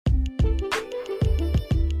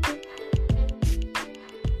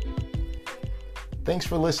Thanks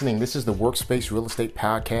for listening. This is the Workspace Real Estate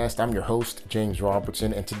Podcast. I'm your host, James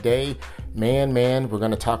Robertson. And today, we're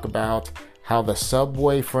going to talk about how the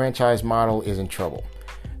Subway franchise model is in trouble.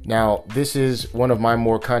 Now, this is one of my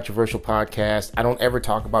more controversial podcasts. I don't ever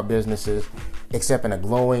talk about businesses except in a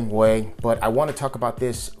glowing way, but I want to talk about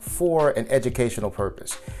this for an educational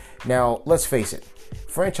purpose. Now, let's face it,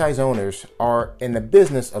 franchise owners are in the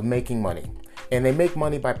business of making money. And they make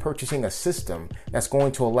money by purchasing a system that's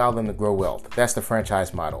going to allow them to grow wealth. That's the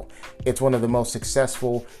franchise model. It's one of the most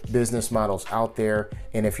successful business models out there.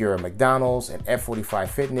 And if you're a McDonald's, an F45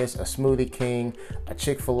 Fitness, a Smoothie King, a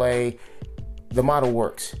Chick-fil-A, the model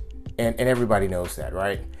works. And everybody knows that,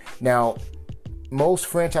 right? Now, most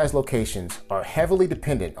franchise locations are heavily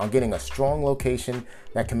dependent on getting a strong location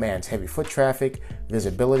that commands heavy foot traffic,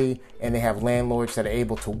 visibility, and they have landlords that are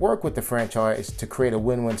able to work with the franchise to create a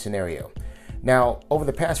win-win scenario. Now, over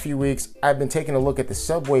the past few weeks, I've been taking a look at the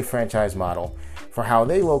Subway franchise model for how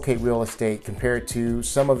they locate real estate compared to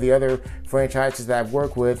some of the other franchises that I've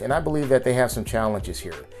worked with, and I believe that they have some challenges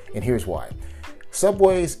here, and here's why.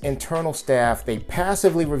 Subway's internal staff, they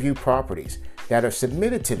passively review properties that are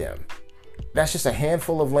submitted to them. That's just a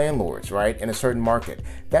handful of landlords, right, in a certain market.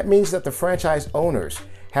 That means that the franchise owners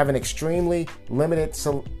have an extremely limited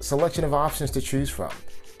selection of options to choose from,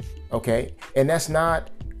 okay? And that's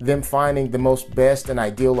not them finding the most best and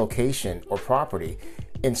ideal location or property.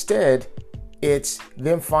 Instead, it's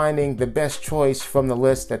them finding the best choice from the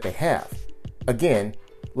list that they have. Again,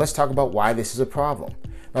 let's talk about why this is a problem.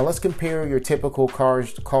 Now let's compare your typical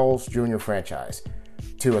Carl's Jr. franchise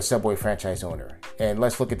to a Subway franchise owner, and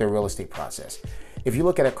let's look at their real estate process. If you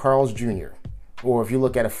look at a Carl's Jr. or if you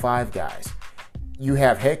look at a Five Guys, you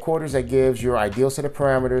have headquarters that gives your ideal set of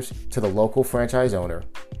parameters to the local franchise owner,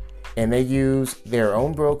 and they use their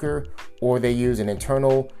own broker or they use an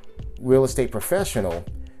internal real estate professional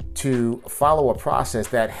to follow a process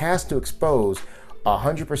that has to expose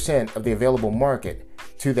 100% of the available market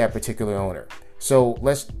to that particular owner. So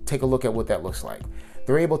let's take a look at what that looks like.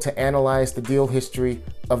 They're able to analyze the deal history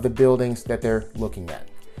of the buildings that they're looking at.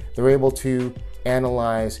 They're able to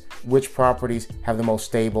analyze which properties have the most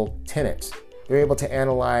stable tenants. They're able to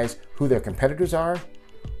analyze who their competitors are,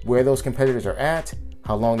 where those competitors are at,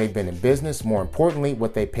 how long they've been in business, more importantly,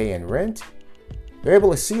 what they pay in rent. They're able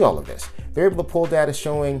to see all of this. They're able to pull data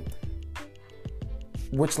showing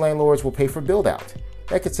which landlords will pay for build out.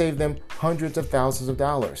 That could save them hundreds of thousands of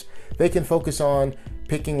dollars. They can focus on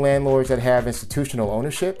picking landlords that have institutional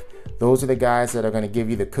ownership. Those are the guys that are going to give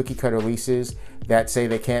you the cookie cutter leases that say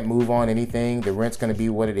they can't move on anything. The rent's going to be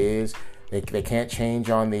what it is. They can't change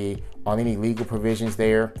on any legal provisions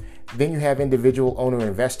there. Then you have individual owner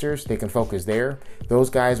investors. They can focus there. Those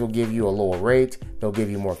guys will give you a lower rate. They'll give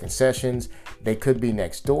you more concessions. They could be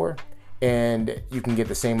next door, and you can get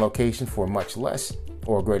the same location for much less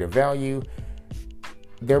or a greater value.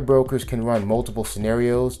 Their brokers can run multiple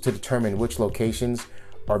scenarios to determine which locations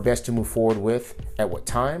are best to move forward with at what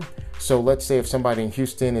time. So let's say if somebody in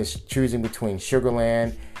Houston is choosing between Sugar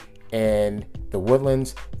Land and the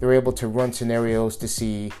Woodlands, they're able to run scenarios to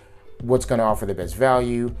see what's going to offer the best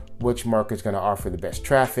value, which market's going to offer the best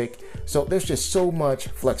traffic. So there's just so much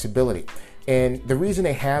flexibility. And the reason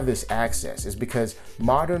they have this access is because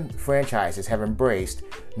modern franchises have embraced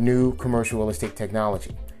new commercial real estate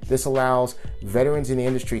technology. This allows veterans in the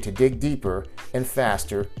industry to dig deeper and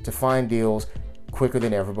faster to find deals quicker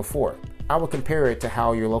than ever before. I would compare it to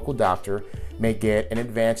how your local doctor may get an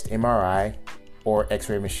advanced MRI or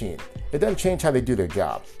X-ray machine. It doesn't change how they do their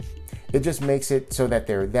job. It just makes it so that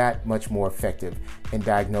they're that much more effective in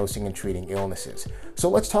diagnosing and treating illnesses. So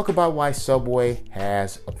let's talk about why Subway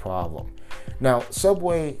has a problem. Now,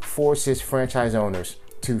 Subway forces franchise owners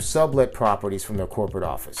to sublet properties from their corporate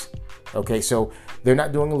office. Okay, so they're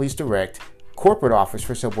not doing a lease direct. Corporate office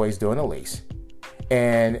for Subway is doing a lease,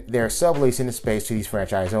 and they're subleasing the space to these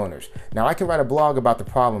franchise owners. Now, I can write a blog about the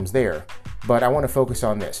problems there, but I want to focus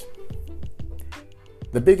on this.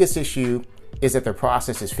 The biggest issue is that their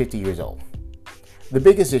process is 50 years old. The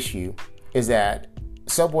biggest issue is that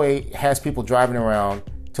Subway has people driving around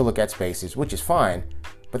to look at spaces, which is fine,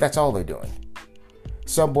 but that's all they're doing.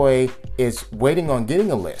 Subway is waiting on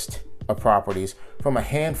getting a list of properties from a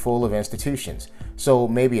handful of institutions. So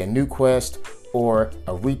maybe a NewQuest or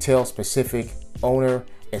a retail specific owner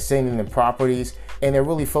is sending them properties, and they're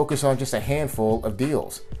really focused on just a handful of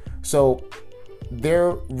deals. So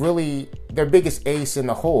their biggest ace in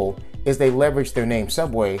the hole is they leverage their name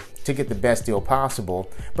Subway to get the best deal possible,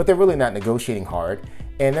 but they're really not negotiating hard,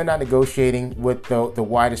 and they're not negotiating with the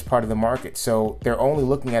widest part of the market. So they're only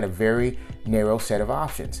looking at a very narrow set of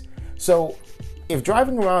options. So if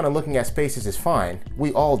driving around and looking at spaces is fine,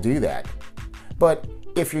 we all do that. But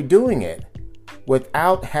if you're doing it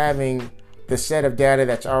without having the set of data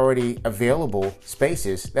that's already available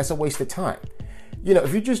spaces, that's a waste of time.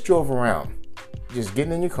 If you just drove around, just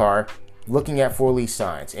getting in your car, looking at for lease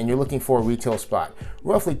signs, and you're looking for a retail spot,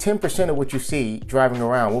 roughly 10% of what you see driving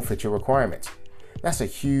around will fit your requirements. That's a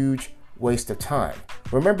huge waste of time.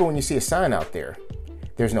 Remember, when you see a sign out there,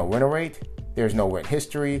 there's no rental rate, there's no rent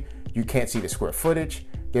history, you can't see the square footage,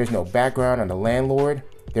 there's no background on the landlord,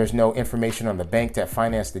 there's no information on the bank that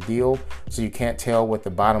financed the deal, so you can't tell what the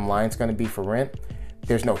bottom line is going to be for rent.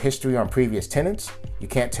 There's no history on previous tenants. You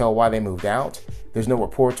can't tell why they moved out. There's no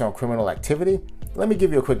reports on criminal activity. Let me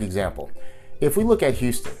give you a quick example. If we look at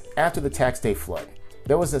Houston, after the tax day flood,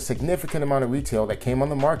 there was a significant amount of retail that came on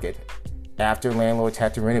the market after landlords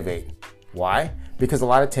had to renovate. Why? Because a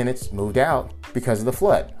lot of tenants moved out because of the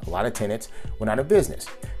flood. A lot of tenants went out of business.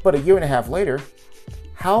 But a year and a half later,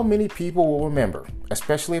 how many people will remember,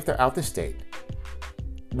 especially if they're out the state,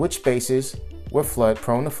 which spaces were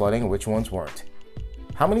prone to flooding and which ones weren't?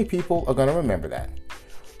 How many people are going to remember that?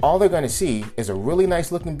 All they're going to see is a really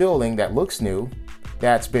nice looking building that looks new,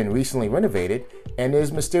 that's been recently renovated, and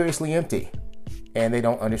is mysteriously empty. And they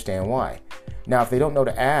don't understand why. Now, if they don't know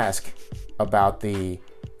to ask about the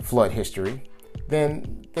flood history,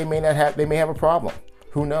 then they may have a problem.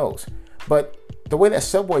 Who knows? But the way that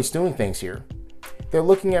Subway's doing things here, they're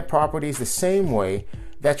looking at properties the same way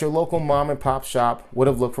that your local mom and pop shop would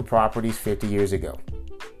have looked for properties 50 years ago.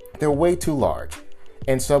 They're way too large,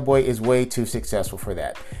 and Subway is way too successful for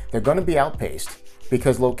that. They're going to be outpaced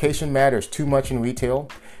because location matters too much in retail,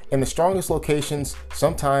 and the strongest locations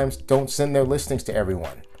sometimes don't send their listings to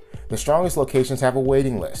everyone. The strongest locations have a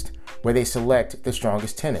waiting list where they select the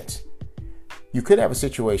strongest tenants. You could have a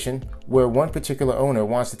situation where one particular owner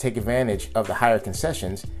wants to take advantage of the higher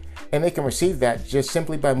concessions, and they can receive that just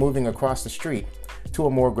simply by moving across the street to a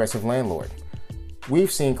more aggressive landlord.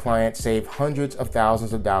 We've seen clients save hundreds of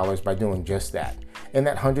thousands of dollars by doing just that. And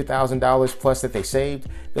that $100,000 plus that they saved,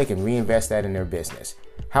 they can reinvest that in their business.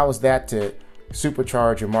 How is that to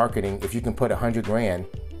supercharge your marketing if you can put $100,000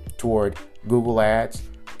 toward Google Ads,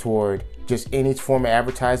 toward just any form of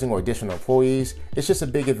advertising or additional employees? It's just a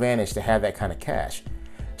big advantage to have that kind of cash.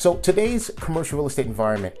 So today's commercial real estate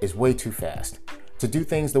environment is way too fast to do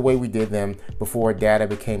things the way we did them before data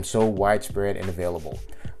became so widespread and available.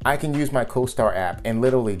 I can use my CoStar app and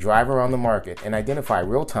literally drive around the market and identify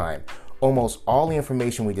real time almost all the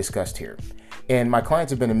information we discussed here. And my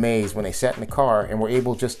clients have been amazed when they sat in the car and were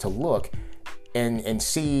able just to look and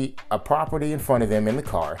see a property in front of them in the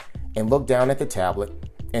car and look down at the tablet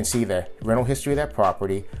and see the rental history of that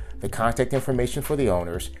property, the contact information for the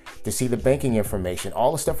owners, to see the banking information,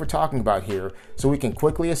 all the stuff we're talking about here, so we can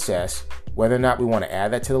quickly assess whether or not we want to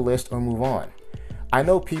add that to the list or move on. I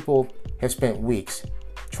know people have spent weeks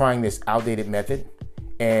trying this outdated method,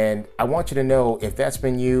 and I want you to know, if that's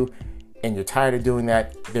been you and you're tired of doing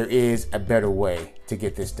that, there is a better way to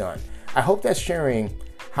get this done. I hope that sharing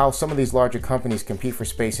how some of these larger companies compete for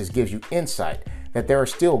spaces gives you insight that there are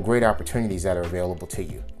still great opportunities that are available to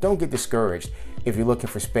you. Don't get discouraged if you're looking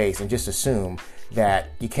for space and just assume that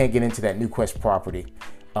you can't get into that NewQuest property,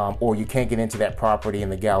 or you can't get into that property in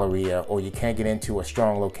the Galleria, or you can't get into a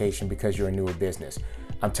strong location because you're a newer business.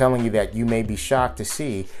 I'm telling you that you may be shocked to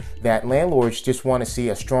see that landlords just want to see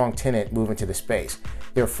a strong tenant move into the space.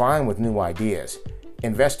 They're fine with new ideas.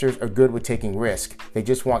 Investors are good with taking risk. They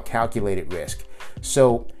just want calculated risk.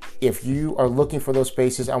 So if you are looking for those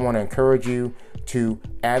spaces, I want to encourage you to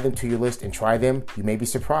add them to your list and try them. You may be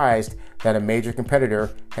surprised that a major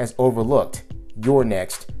competitor has overlooked your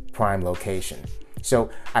next prime location.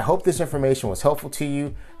 So I hope this information was helpful to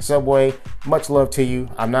you. Subway, much love to you.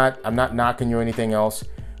 I'm not knocking you or anything else.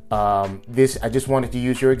 I just wanted to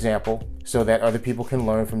use your example so that other people can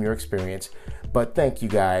learn from your experience. But thank you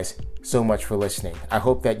guys so much for listening. I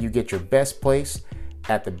hope that you get your best place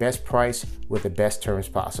at the best price with the best terms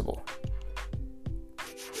possible.